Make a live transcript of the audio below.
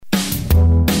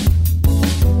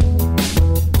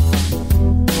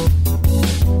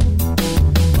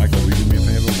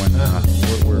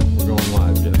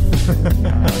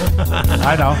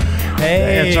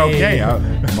okay.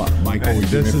 Michael,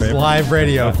 this is live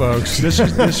radio, folks. This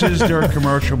is their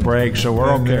commercial break, so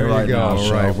we're okay there right you go. now.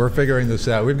 So. Right, we're figuring this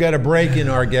out. We've got a break in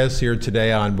our guests here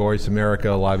today on Voice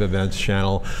America Live Events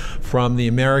channel from the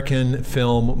American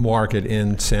Film Market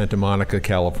in Santa Monica,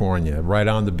 California, right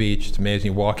on the beach. It's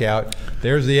amazing. You walk out,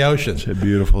 there's the ocean. It's a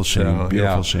beautiful scene. So,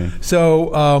 beautiful scene.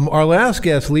 So our last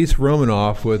guest, Lisa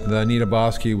Romanoff, with Nina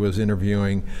Bosky, was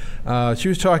interviewing. She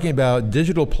was talking about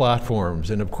digital platforms,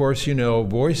 and of course, you know,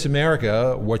 Voice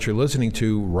America, what you're listening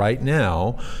to right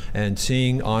now and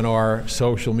seeing on our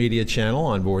social media channel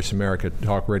on Voice America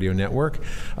Talk Radio Network,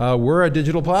 we're a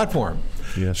digital platform.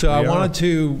 Yes, so I we are. wanted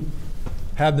to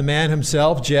have the man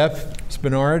himself, Jeff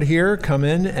Spinard, here come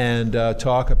in and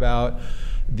talk about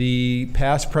the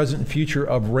past, present, and future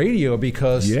of radio,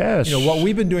 because yes. you know what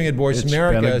we've been doing at Voice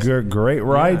America. It's been a great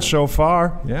ride so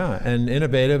far. Yeah, and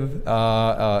innovative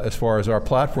as far as our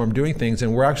platform doing things.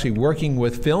 And we're actually working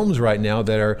with films right now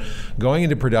that are going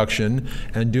into production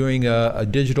and doing a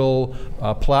digital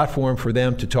platform for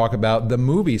them to talk about the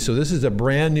movie. So this is a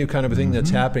brand new kind of a thing that's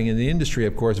happening in the industry.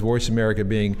 Of course, Voice America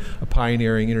being a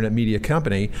pioneering internet media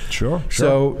company. Sure.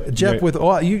 So Jeff, with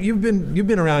all you've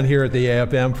been around here at the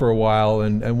AFM for a while,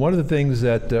 and what are the things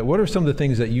that what are some of the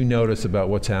things that you notice about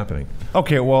what's happening?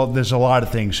 Okay, well, there's a lot of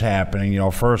things happening. You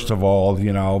know, first of all,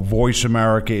 you know, Voice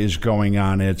America is going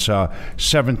on its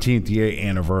 17th year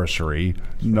anniversary,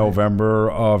 November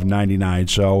of '99.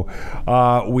 So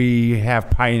we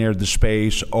have pioneered the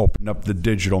space, opened up the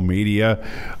digital media.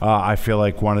 I feel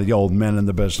like one of the old men in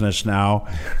the business now,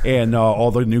 and all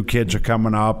the new kids are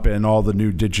coming up, and all the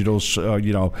new digital,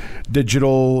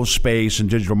 digital space and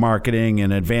digital marketing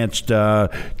and advanced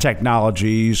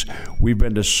technologies. We've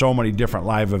been to so many different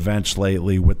live events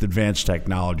lately with advanced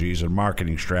technologies and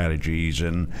marketing strategies,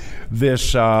 and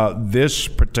this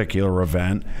particular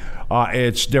event,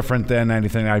 it's different than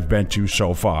anything I've been to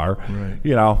so far. Right.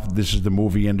 You know, this is the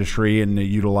movie industry and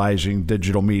utilizing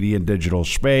digital media and digital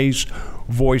space.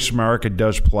 Voice America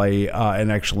does play an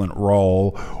excellent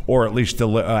role, or at least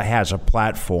has a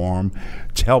platform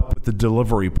to help with the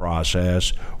delivery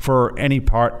process for any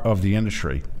part of the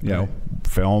industry. You know,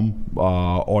 film,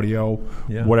 audio,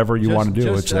 whatever you want to do.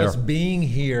 Just it's there. Us being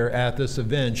here at this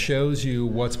event shows you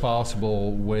what's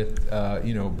possible with,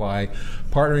 by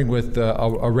partnering with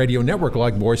a radio network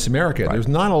like Voice America. Right. There's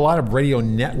not a lot of radio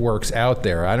networks out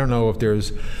there. I don't know if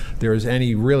there's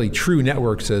any really true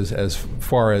networks as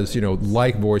far as,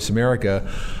 like Voice America,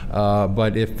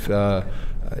 but if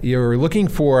you're looking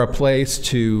for a place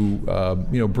to,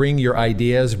 bring your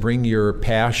ideas, bring your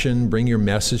passion, bring your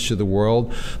message to the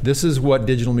world, this is what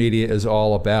digital media is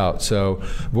all about. So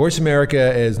Voice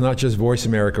America is not just Voice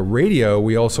America Radio,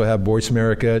 we also have Voice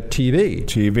America TV.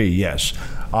 TV, yes.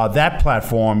 That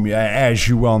platform, as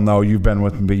you well know, you've been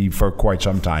with me for quite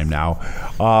some time now.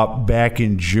 Back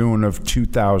in June of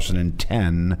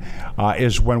 2010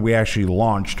 is when we actually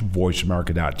launched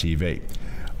VoiceAmerica.tv.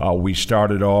 We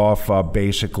started off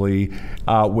basically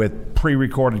with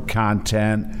pre-recorded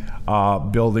content,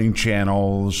 building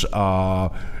channels,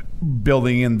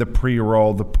 building in the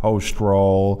pre-roll, the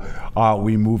post-roll.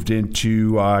 We moved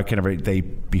into kind of a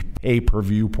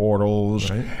pay-per-view portals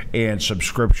and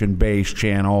subscription-based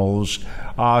channels.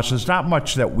 So there's not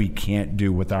much that we can't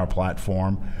do with our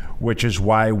platform, which is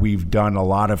why we've done a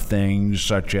lot of things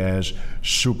such as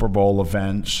Super Bowl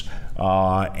events,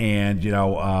 and a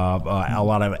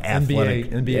lot of athletic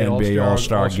NBA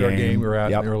All-Star game we were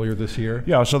at earlier this year.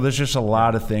 Yeah, so there's just a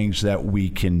lot of things that we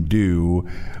can do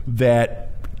that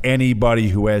anybody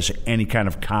who has any kind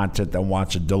of content that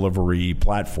wants a delivery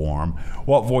platform,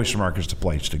 well, Voice America is the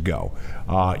place to go.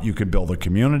 You can build a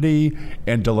community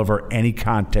and deliver any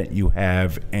content you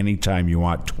have anytime you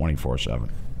want, 24/7.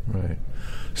 Right.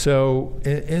 So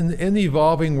in the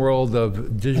evolving world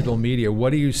of digital media,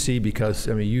 what do you see? Because,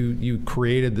 I mean, you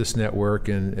created this network,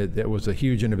 and it was a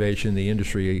huge innovation in the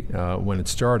industry when it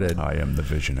started. I am the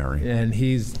visionary. And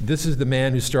this is the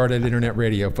man who started internet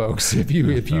radio, folks, if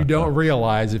you don't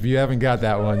realize, if you haven't got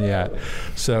that one yet.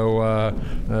 So,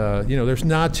 there's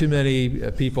not too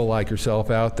many people like yourself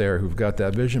out there who've got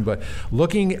that vision. But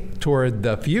looking toward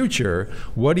the future,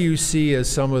 what do you see as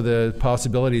some of the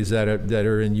possibilities that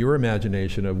are in your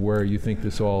imagination of where you think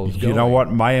this all is going? You know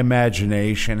what? My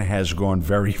imagination has gone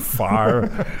very far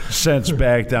since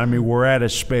back then. I mean, we're at a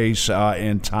space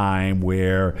in time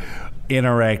where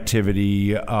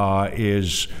interactivity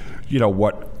is,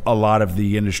 what a lot of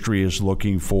the industry is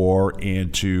looking for,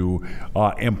 and to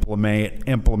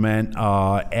implement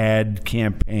ad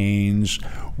campaigns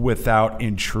without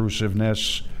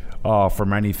intrusiveness.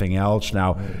 from anything else.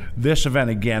 Now, this event,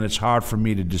 again, it's hard for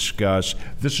me to discuss.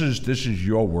 This is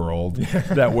your world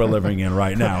that we're living in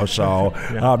right now, so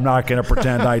I'm not going to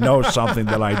pretend I know something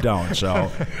that I don't.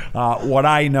 So what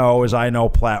I know is I know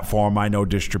platform, I know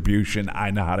distribution,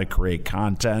 I know how to create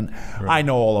content. Right. I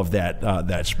know all of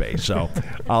that space. So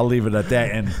I'll leave it at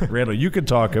that. And Randall, you can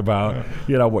talk about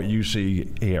what you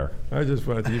see here. I just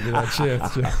wanted to give you that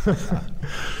chance.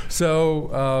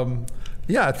 So.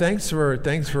 Thanks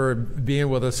for being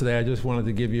with us today. I just wanted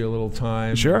to give you a little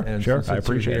time. Sure. I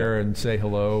appreciate it. And say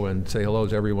hello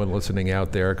to everyone listening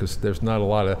out there, because there's not a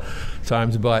lot of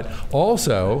times. But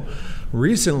also,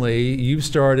 recently you've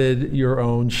started your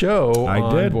own show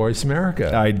on Voice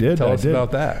America. I did. Tell us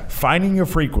about that. Finding Your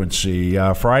Frequency,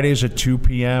 Fridays at 2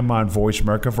 p.m. on Voice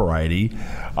America Variety.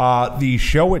 The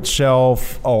show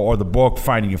itself, or the book,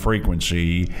 Finding Your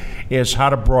Frequency, is how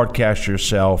to broadcast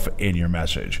yourself in your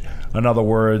message. In other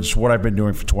words, what I've been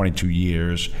doing for 22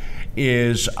 years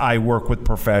is I work with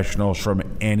professionals from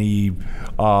any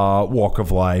walk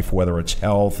of life, whether it's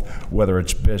health, whether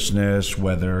it's business,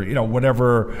 whether,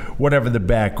 whatever the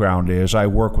background is. I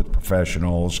work with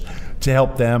professionals to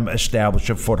help them establish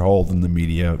a foothold in the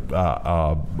media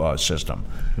system.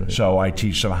 Right. So I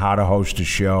teach them how to host a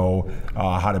show,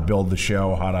 how to build the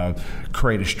show, how to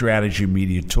create a strategy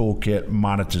media toolkit,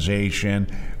 monetization.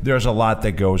 There's a lot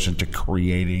that goes into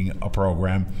creating a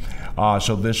program.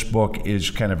 So this book is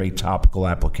kind of a topical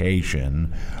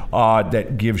application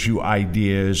that gives you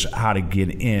ideas how to get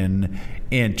in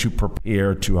and to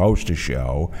prepare to host a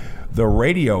show. The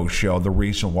radio show, the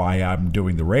reason why I'm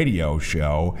doing the radio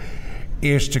show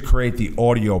is to create the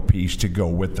audio piece to go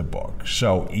with the book.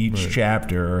 So each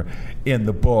chapter in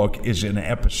the book is an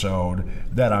episode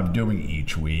that I'm doing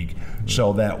each week,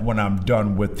 so that when I'm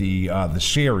done with the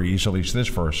series, at least this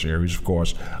first series, of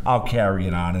course, I'll carry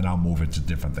it on and I'll move into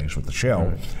different things with the show.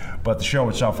 Right. But the show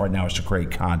itself right now is to create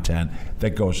content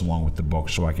that goes along with the book,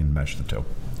 so I can mesh the two.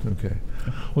 Okay.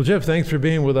 Well, Jeff, thanks for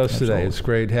being with us Absolutely. Today. It's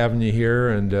great having you here,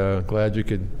 and glad you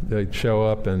could show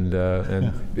up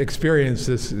and experience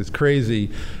this crazy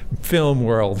film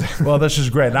world. Well, this is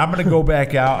great. And I'm going to go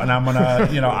back out, and I'm going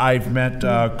to, I've met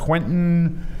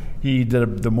Quentin. He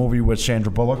did the movie with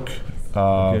Sandra Bullock.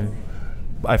 Okay.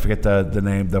 I forget the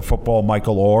name, the football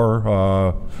Michael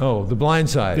Orr. The Blind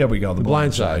Side. There we go, the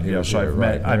Blind Side. Yeah, so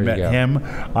I met him.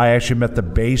 I actually met the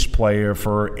bass player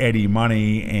for Eddie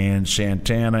Money and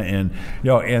Santana, and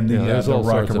in the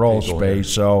rock and roll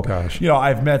space. So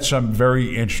I've met some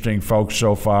very interesting folks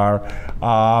so far,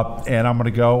 and I'm going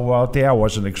to go out there. I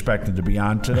wasn't expecting to be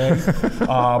on today,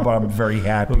 but I'm very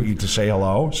happy to say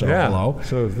hello. So hello.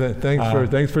 So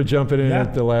thanks for jumping in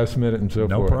at the last minute and so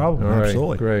forth. No problem. All right,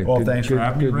 absolutely. Great. Well, thanks for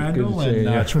having me, Randall, and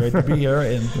it's great to be here,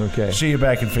 and see you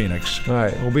back in Phoenix. All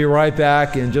right, we'll be right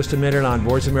back in just a minute on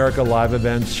Voice America Live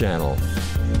Events channel.